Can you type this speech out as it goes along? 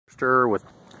master with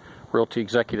Realty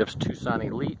Executives Tucson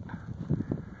Elite.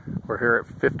 We're here at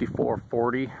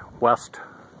 5440 West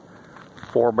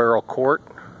 4-Barrel Court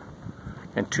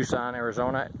in Tucson,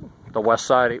 Arizona, the west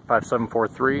side,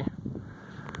 85743.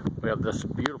 We have this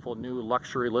beautiful new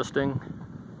luxury listing,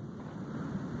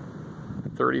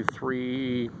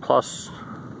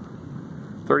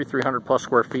 3,300 plus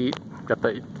square feet. Got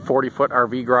the 40-foot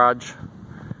RV garage,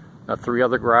 3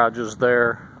 other garages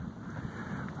there.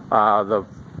 The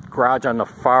garage on the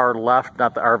far left,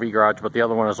 not the RV garage, but the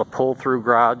other one is a pull-through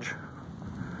garage,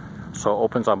 so it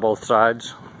opens on both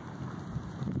sides.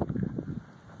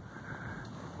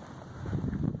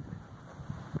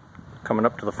 Coming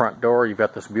up to the front door, you've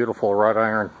got this beautiful wrought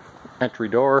iron entry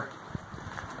door.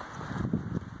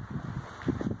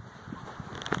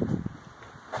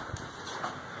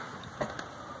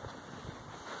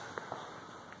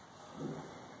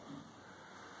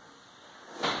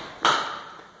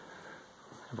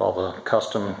 Have all the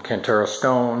custom Cantera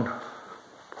stone.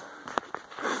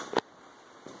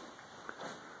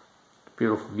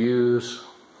 Beautiful views.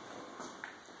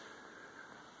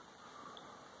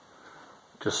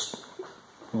 Just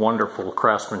wonderful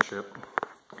craftsmanship.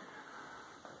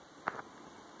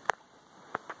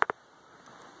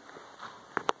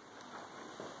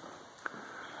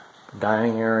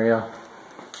 Dining area.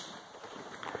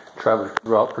 Traveled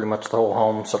throughout pretty much the whole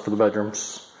home except for the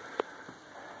bedrooms.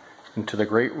 Into the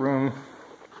great room.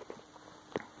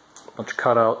 Bunch of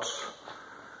cutouts.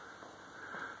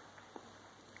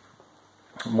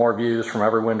 More views from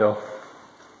every window.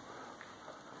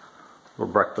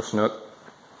 Little breakfast nook.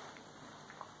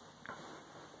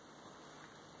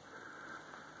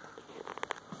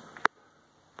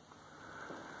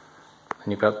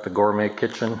 And you've got the gourmet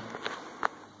kitchen.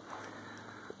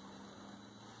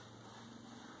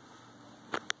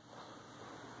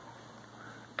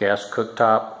 Gas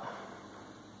cooktop.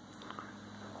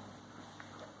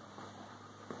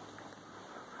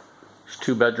 There's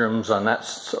 2 bedrooms on that,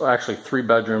 so actually 3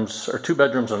 bedrooms, or 2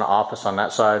 bedrooms and an office on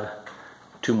that side.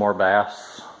 2 more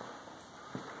baths.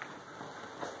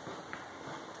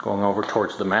 Going over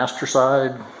towards the master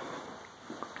side.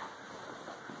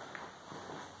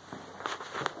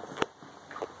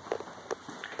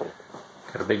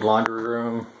 Got a big laundry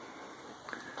room.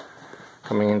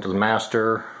 Coming into the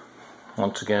master.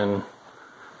 Once again,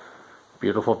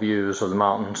 beautiful views of the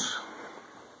mountains.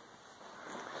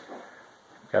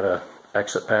 Got a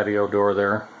exit patio door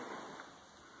there.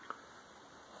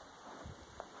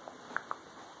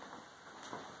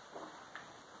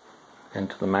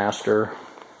 Into the master.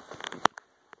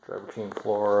 Travertine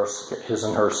floors, his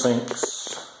and her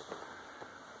sinks.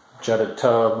 Jetted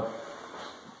tub.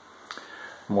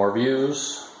 More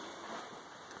views.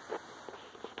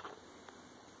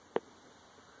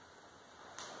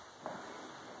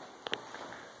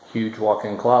 Huge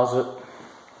walk-in closet.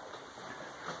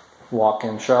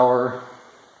 Walk-in shower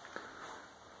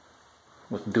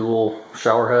with dual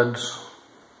shower heads.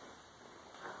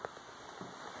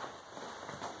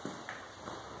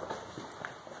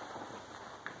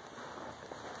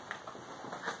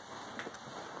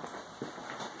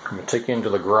 I'm going to take you into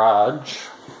the garage.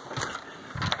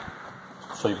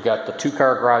 So you've got the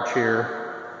 2-car garage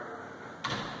here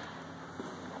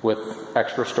with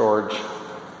extra storage.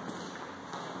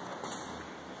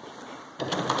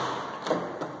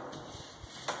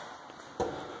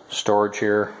 Storage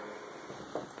here.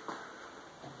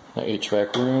 The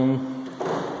HVAC room.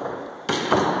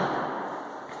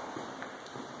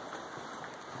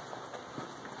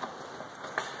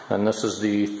 And this is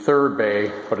the 3rd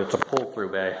bay, but it's a pull-through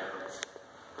bay.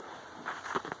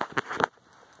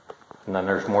 And then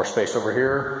there's more space over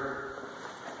here.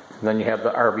 And then you have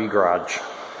the RV garage.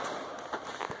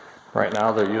 Right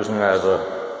now they're using it as a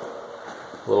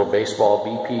little baseball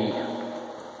BP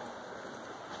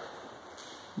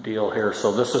deal here.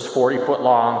 So this is 40 foot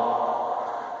long.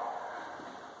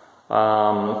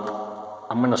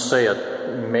 I'm going to say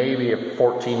maybe a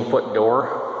 14-foot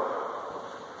door.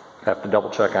 Have to double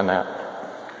check on that.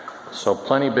 So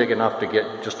plenty big enough to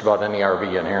get just about any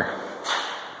RV in here.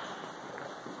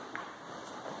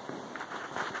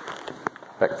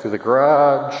 Back through the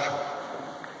garage.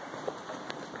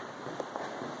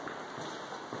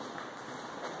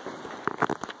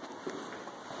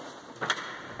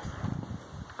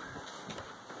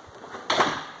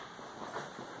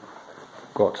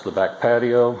 Go out to the back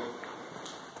patio.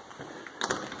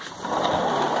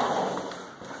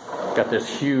 Got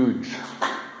this huge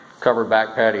covered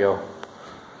back patio.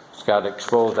 It's got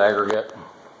exposed aggregate.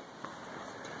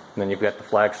 And then you've got the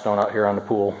flagstone out here on the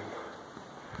pool.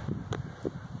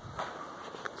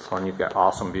 So, and you've got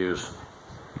awesome views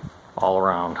all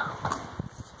around.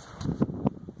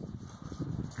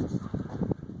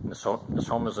 So this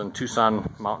home is in Tucson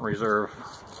Mountain Reserve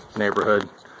neighborhood.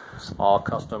 All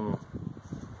custom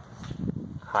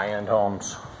high-end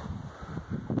homes.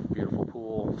 Beautiful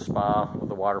pool, spa with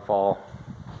a waterfall,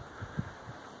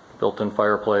 built-in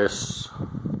fireplace.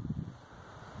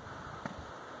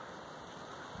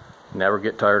 Never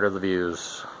get tired of the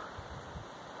views.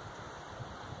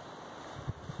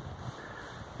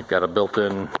 You've got a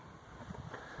built-in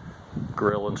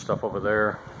grill and stuff over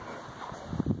there.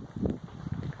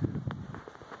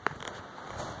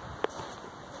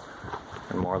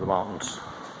 And more of the mountains.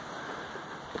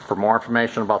 For more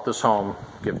information about this home,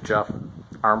 give Jeff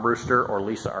Armbruster or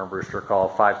Lisa Armbruster a call,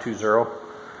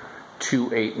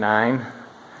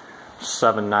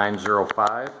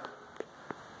 520-289-7905.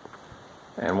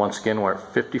 And once again, we're at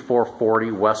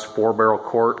 5440 West Four Barrel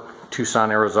Court,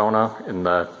 Tucson, Arizona, in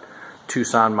the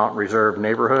Tucson Mountain Reserve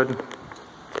neighborhood,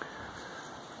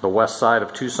 the west side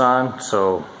of Tucson.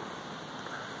 So,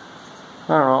 I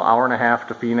don't know, hour and a half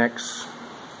to Phoenix,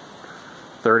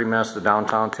 30 minutes to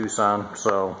downtown Tucson.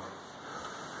 So,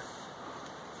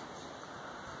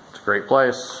 it's a great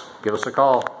place. Give us a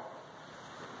call.